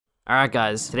Alright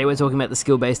guys, today we're talking about the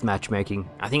skill-based matchmaking.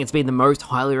 I think it's been the most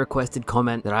highly requested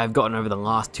comment that I've gotten over the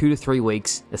last 2 to 3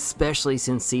 weeks, especially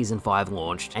since Season 5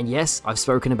 launched. And yes, I've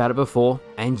spoken about it before,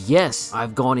 and yes,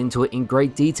 I've gone into it in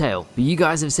great detail. But you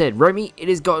guys have said, Romy, it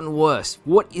has gotten worse.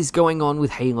 What is going on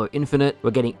with Halo Infinite?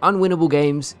 We're getting unwinnable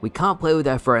games, we can't play with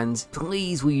our friends.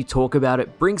 Please will you talk about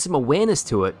it, bring some awareness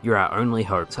to it, you're our only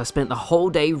hope. So I spent the whole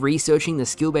day researching the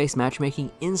skill-based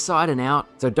matchmaking inside and out,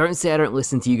 so don't say I don't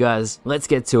listen to you guys. Let's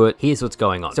get to it. Here's what's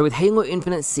going on. So with Halo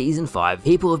Infinite Season 5,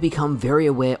 people have become very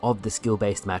aware of the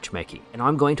skill-based matchmaking, and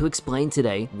I'm going to explain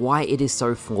today why it is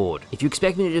so flawed. If you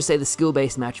expect me to just say the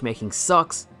skill-based matchmaking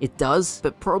sucks, it does,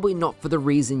 but probably not for the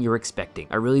reason you're expecting.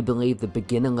 I really believe the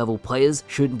beginner level players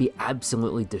shouldn't be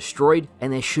absolutely destroyed,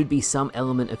 and there should be some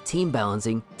element of team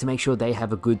balancing to make sure they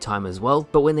have a good time as well.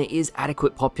 But when there is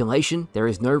adequate population, there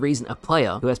is no reason a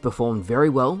player who has performed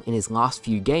very well in his last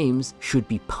few games should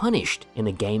be punished in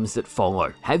the games that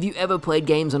follow. Have you ever played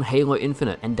games on Halo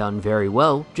Infinite and done very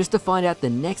well, just to find out the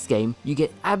next game you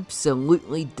get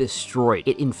absolutely destroyed?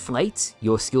 It inflates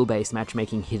your skill-based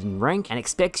matchmaking hidden rank and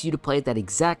expects you to play at that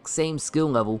exact same skill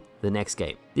level the next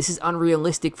game. This is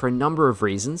unrealistic for a number of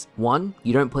reasons. One,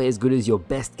 you don't play as good as your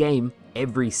best game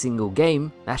every single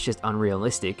game, that's just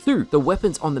unrealistic. 2, the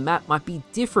weapons on the map might be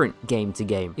different game to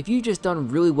game. If you've just done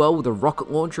really well with a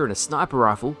rocket launcher and a sniper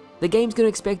rifle, the game's gonna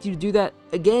expect you to do that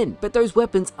again, but those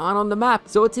weapons aren't on the map,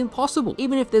 so it's impossible.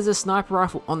 Even if there's a sniper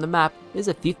rifle on the map, there's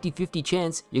a 50-50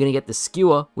 chance you're gonna get the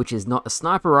skewer, which is not a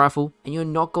sniper rifle, and you're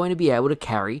not going to be able to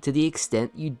carry to the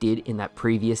extent you did in that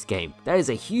previous game. That is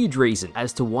a huge reason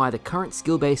as to why the current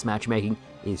skill-based matchmaking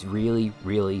is really,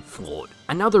 really flawed.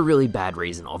 Another really bad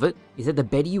reason of it is that the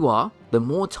better you are, the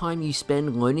more time you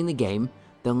spend learning the game,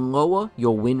 the lower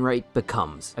your win rate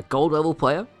becomes. A gold level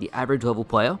player, the average level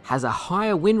player, has a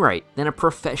higher win rate than a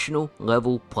professional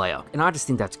level player. And I just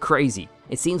think that's crazy.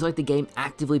 It seems like the game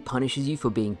actively punishes you for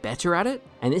being better at it,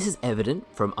 and this is evident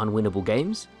from unwinnable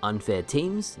games, unfair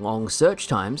teams, long search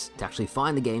times to actually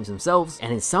find the games themselves,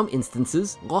 and in some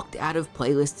instances, locked out of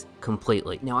playlists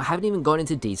completely. Now, I haven't even gone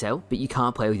into detail, but you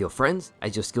can't play with your friends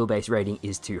as your skill-based rating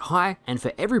is too high, and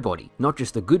for everybody, not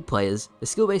just the good players, the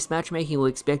skill-based matchmaking will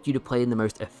expect you to play in the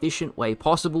most efficient way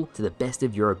possible to the best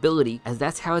of your ability, as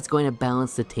that's how it's going to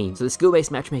balance the team. So the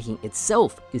skill-based matchmaking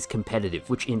itself is competitive,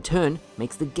 which in turn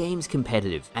makes the games competitive.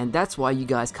 And that's why you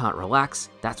guys can't relax,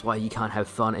 that's why you can't have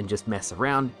fun and just mess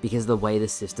around, because of the way the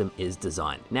system is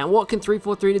designed. Now, what can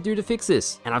 343 do to fix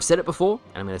this? And I've said it before,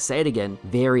 and I'm going to say it again,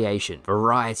 variation,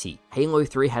 variety. Halo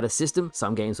 3 had a system,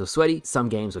 some games were sweaty, some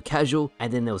games were casual,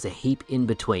 and then there was a heap in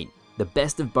between. The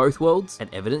best of both worlds,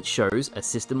 and evidence shows a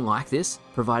system like this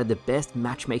provided the best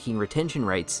matchmaking retention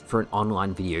rates for an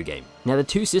online video game. Now, the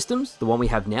two systems, the one we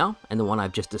have now and the one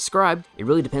I've just described, it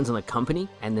really depends on the company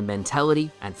and the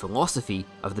mentality and philosophy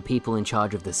of the people in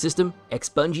charge of the system.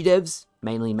 Ex-Bungie devs,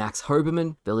 mainly Max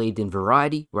Hoberman, believed in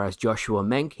variety, whereas Joshua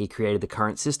Menk, he created the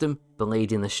current system,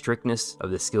 believed in the strictness of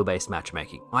the skill-based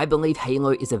matchmaking. I believe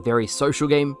Halo is a very social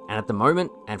game, and at the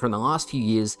moment, and from the last few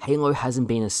years, Halo hasn't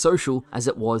been as social as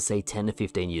it was, say, 10 to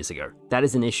 15 years ago. That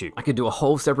is an issue. I could do a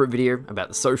whole separate video about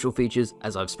the social features,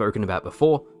 as I've spoken about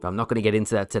before, but I'm not going to get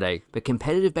into that today. But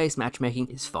competitive-based matchmaking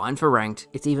is fine for ranked.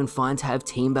 It's even fine to have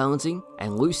team balancing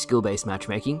and loose skill-based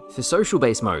matchmaking for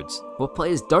social-based modes. What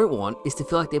players don't want is to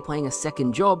feel like they're playing a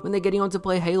second job when they're getting on to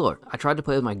play Halo. I tried to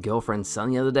play with my girlfriend's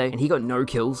son the other day, and he got no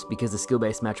kills because the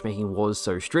skill-based matchmaking was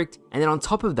so strict, and then on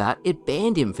top of that, it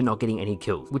banned him for not getting any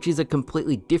kills, which is a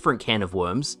completely different can of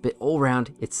worms, but all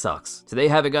round, it sucks. So there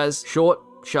you have it, guys. Short,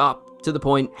 sharp, to the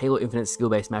point, Halo Infinite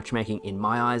skill-based matchmaking, in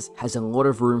my eyes, has a lot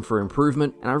of room for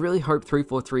improvement, and I really hope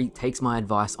 343 takes my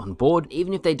advice on board.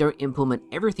 Even if they don't implement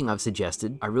everything I've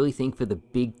suggested, I really think for the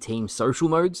big team social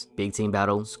modes, big team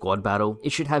battle, squad battle,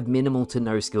 it should have minimal to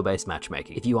no skill-based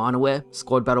matchmaking. If you aren't aware,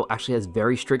 squad battle actually has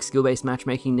very strict skill-based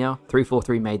matchmaking now.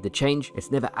 343 made the change.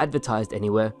 It's never advertised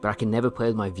anywhere, but I can never play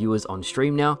with my viewers on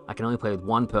stream now. I can only play with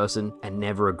one person and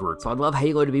never a group. So I'd love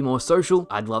Halo to be more social.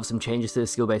 I'd love some changes to the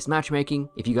skill-based matchmaking.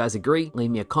 If you guys agree,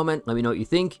 leave me a comment, let me know what you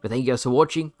think. But thank you guys for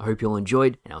watching. I hope you all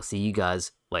enjoyed, and I'll see you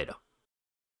guys later.